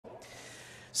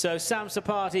So Samsa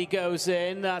Party goes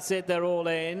in, that's it, they're all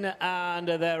in, and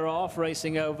they're off,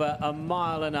 racing over 1.5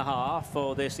 miles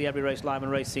for this, the Every Race Live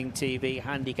and Racing TV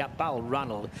Handicap.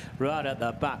 Balranald right at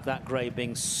the back, that grey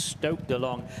being stoked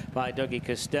along by Dougie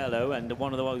Costello, and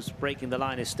one of those breaking the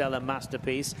line is Stellar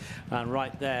Masterpiece, and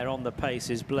right there on the pace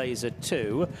is Blazer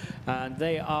 2, and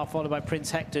they are followed by Prince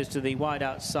Hector's to the wide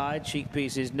outside. Cheek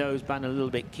Piece's nose band a little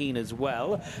bit keen as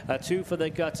well. 2 for the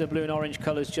gutter, blue and orange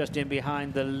colours just in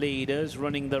behind the leaders,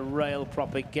 running the rail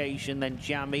Propagation, then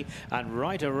Jammy, and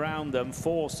right around them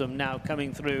Foursome now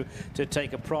coming through to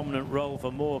take a prominent role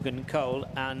for Morgan Cole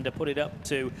and put it up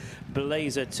to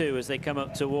Blazer 2 as they come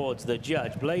up towards the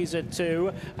judge. Blazer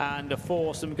 2 and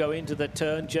Foursome go into the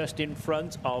turn just in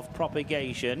front of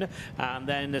Propagation, and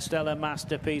then the Stellar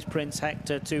Masterpiece, Prince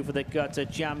Hector, 2 for the gutter,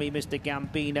 Jammy, Mr.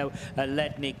 Gambino,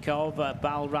 Lednikov.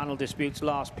 Balranald disputes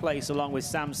last place along with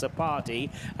Samsa Party,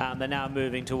 and they're now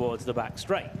moving towards the back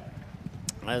straight.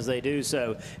 As they do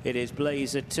so, it is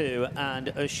Blazer 2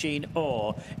 and Oisin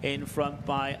Orr in front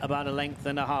by about 1.5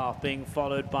 lengths, being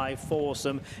followed by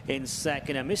Foursome in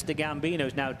second. And Mr. Gambino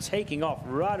is now taking off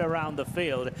right around the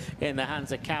field in the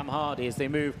hands of Cam Hardy as they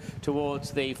move towards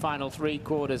the final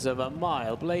 3/4 of a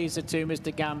mile. Blazer 2,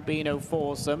 Mr. Gambino,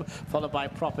 Foursome, followed by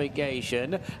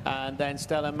Propagation, and then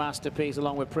Stellar Masterpiece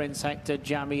along with Prince Hector.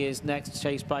 Jammy is next,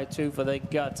 chased by 2 for the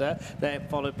gutter. They're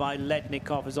followed by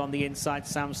Lednikov is on the inside.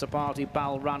 Samsa Party,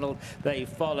 Balranald, they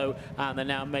follow, and they're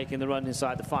now making the run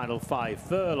inside the final 5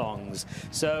 furlongs.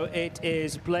 So it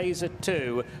is Blazer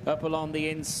 2 up along the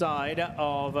inside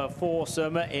of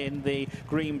Foursome in the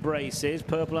green braces,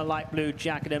 purple and light blue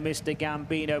jacket, and Mr.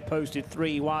 Gambino posted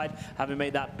 3 wide, having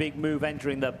made that big move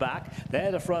entering the back.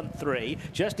 They're the front 3.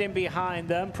 Just in behind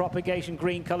them, Propagation,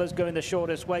 green colours going the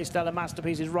shortest way. Stellar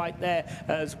Masterpiece is right there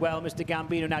as well. Mr.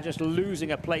 Gambino now just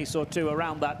losing a place or 2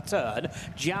 around that turn.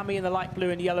 Jammy in the light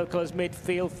blue and yellow colours midfield,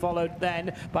 followed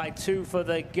then by 2 for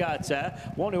the gutter.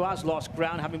 One who has lost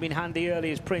ground, having been handy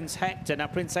early, is Prince Hector. Now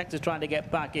Prince Hector's trying to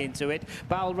get back into it.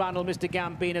 Balranald, Mr.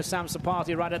 Gambino, Samsa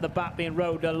Party right at the back being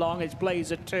rode along. It's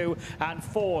Blazer 2 and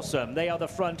Foursome. They are the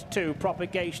front 2.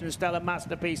 Propagation and Stellar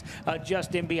Masterpiece are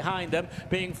just in behind them,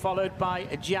 being followed by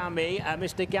Jammy.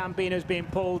 Mr. Gambino's being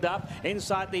pulled up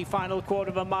inside the final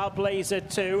 1/4 mile. Blazer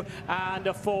 2 and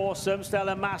Foursome.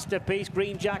 Stellar Masterpiece,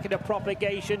 green jacket of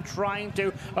Propagation, trying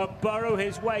to burrow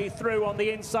his way through on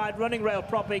the inside running rail.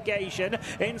 Propagation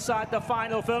inside the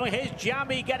final furlong. Here's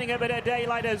Jammy getting a bit of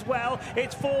daylight as well.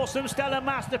 It's Foursome, Stellar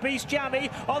Masterpiece, Jammy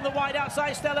on the wide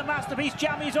outside. Stellar Masterpiece,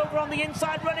 Jammy's over on the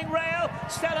inside running rail.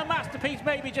 Stellar Masterpiece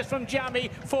maybe just from Jammy,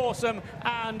 Foursome,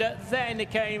 and then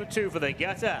it came 2 for the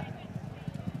gutter.